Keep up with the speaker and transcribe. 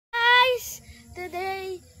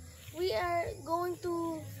Today we are going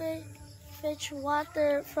to fetch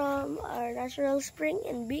water from our natural spring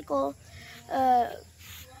in Bicol.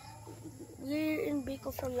 We're in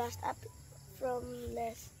Bicol from last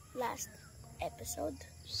episode.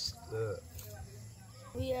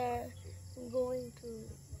 We are going to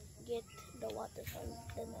get the water from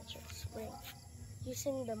the natural spring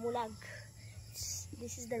using the mulag.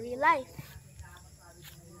 This is the real life.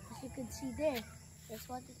 As you can see there, that's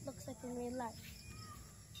what it looks like in real life.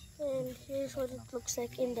 And here's what it looks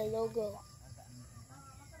like in the logo.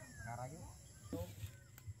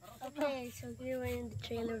 Okay, so here we're in the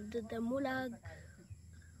trailer of the mulag.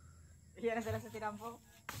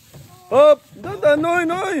 Hop! Dandan,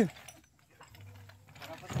 Noy!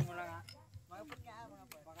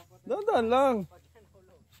 Dandan lang.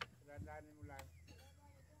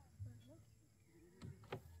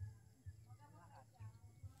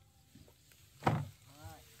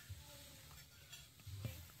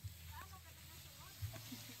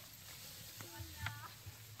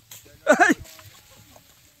 Ay!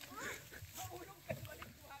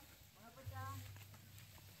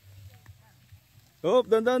 Hop,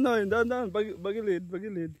 dandan, Noy. Dandan. Bagilid,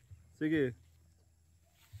 bagilid. Sige.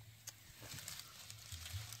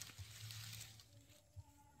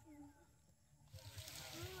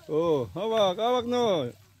 Oh, hawak, hawak,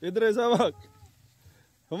 Noy. Idris, hawak.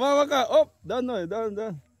 Humawak ka. Hop, dan, Noy. Dan,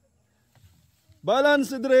 dan.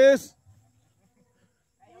 Balance, Idris.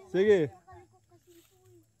 Sige.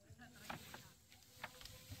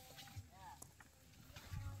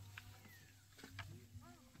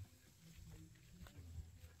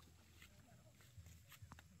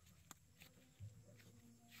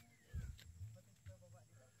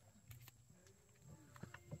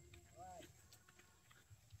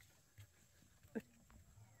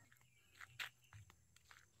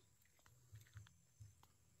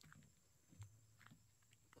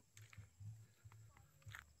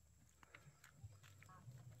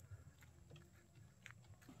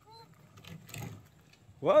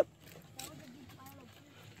 What?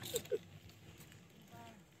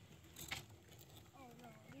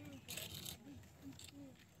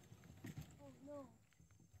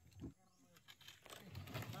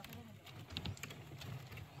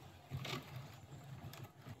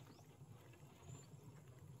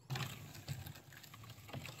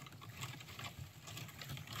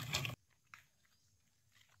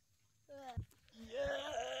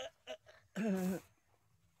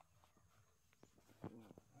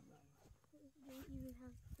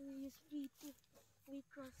 We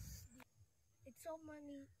cross. It's so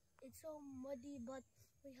muddy, but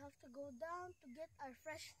we have to go down to get our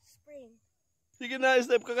fresh spring. Sige na,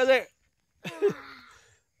 step ka kasi.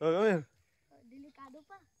 Oh, come here. Delikado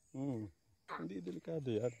pa. Hindi delikado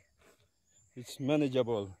yan. It's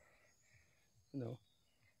manageable. You know.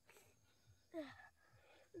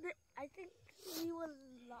 I think we will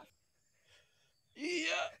lose.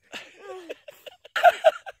 Yeah.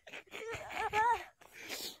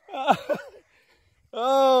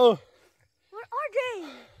 Oh. Where are they?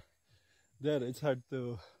 There, it's hard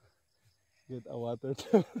to get a water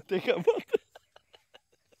to take a water.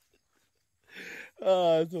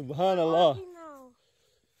 Subhanallah.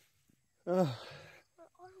 Where are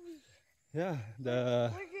we? Yeah,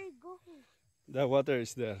 Where they go? the water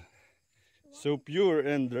is there. So pure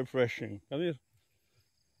and refreshing. Come here.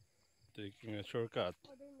 Taking a shortcut.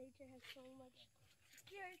 Mother Nature has so much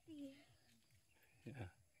security.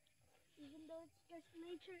 Yeah. Even though it's just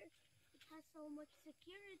nature, it has so much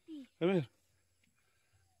security. Come here.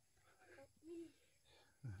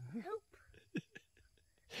 Help.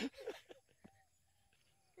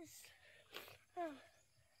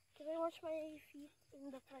 Can I wash my feet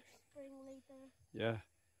in the fresh spring later? Yeah.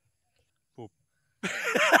 Poop.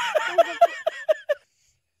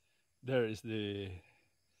 There is the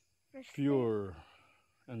Fresh pure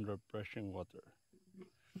and refreshing water.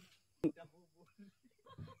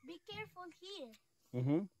 Be careful here.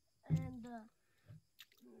 Mm-hmm. And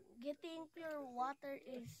getting pure water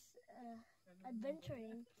is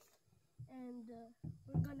adventuring. And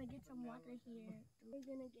we're gonna get some water here. We're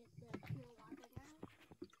gonna get the pure water now.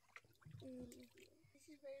 And this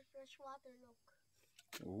is very fresh water, look.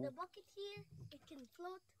 Ooh. The bucket here, it can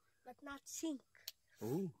float but not sink.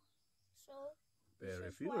 Oh, So very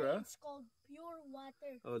this is pure, why huh? it's called pure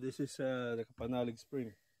water. Oh, this is the Kapanalig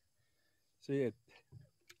Spring. See it?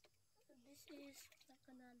 This is the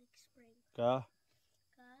Canalic Spring. Ka,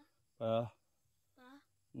 pa, Pa,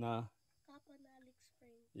 na. Kapanalic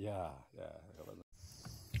Spring. Yeah.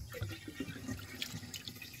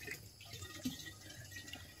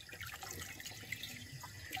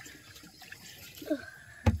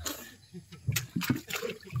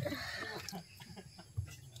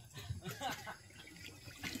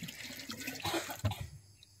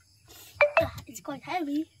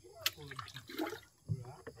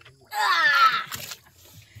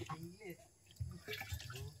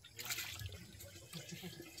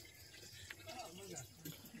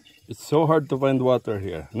 It's so hard to find water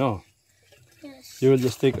here. No, Yes. you will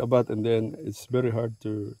just take a bath and then it's very hard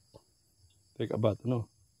to take a bath. No.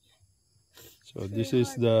 So this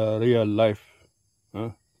is the real life.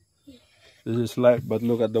 Huh? This is life, but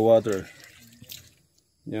look at the water.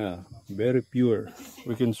 Yeah, very pure.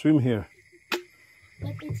 We can swim here.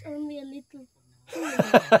 But it's only a little pool.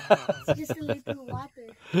 It's just a little water.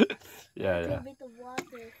 Yeah, A yeah. little bit of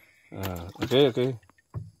water. Okay, okay.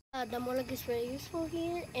 The mulag is very useful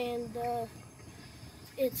here, and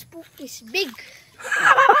its poop is big.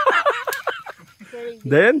 Very big.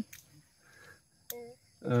 Then?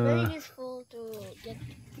 It's very useful to get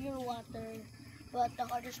pure water, but the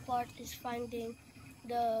hardest part is finding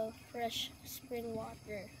the fresh spring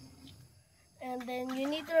water. And then you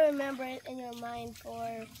need to remember it in your mind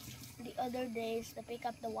for the other days to pick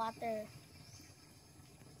up the water.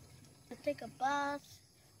 To take a bath,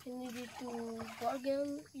 you need it to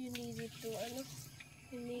gargle, you need it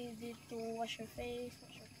to wash your face,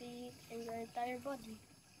 wash your feet, and your entire body.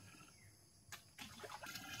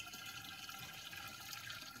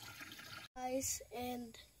 Guys,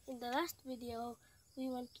 and in the last video, we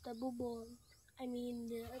went to the bubong. I mean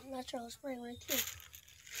the natural spring right here.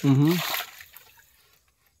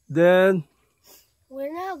 Then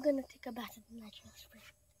We're now gonna take a bath at the natural spring.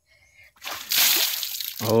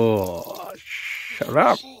 oh, shut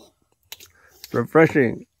up.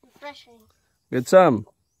 Refreshing. Refreshing. Get some.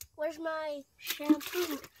 Where's my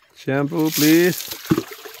shampoo? Shampoo, please.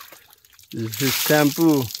 This is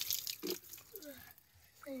shampoo.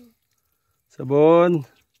 Sabon.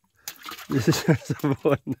 This is your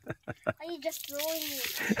sabon. Are you just throwing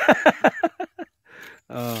it?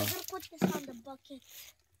 Oh. I'm gonna put this on the bucket.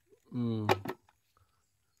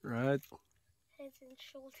 Right. Heads and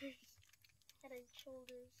shoulders. Head and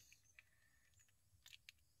shoulders.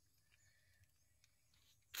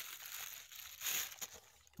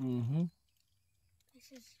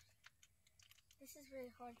 This is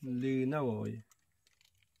very hard. Linaw, oy.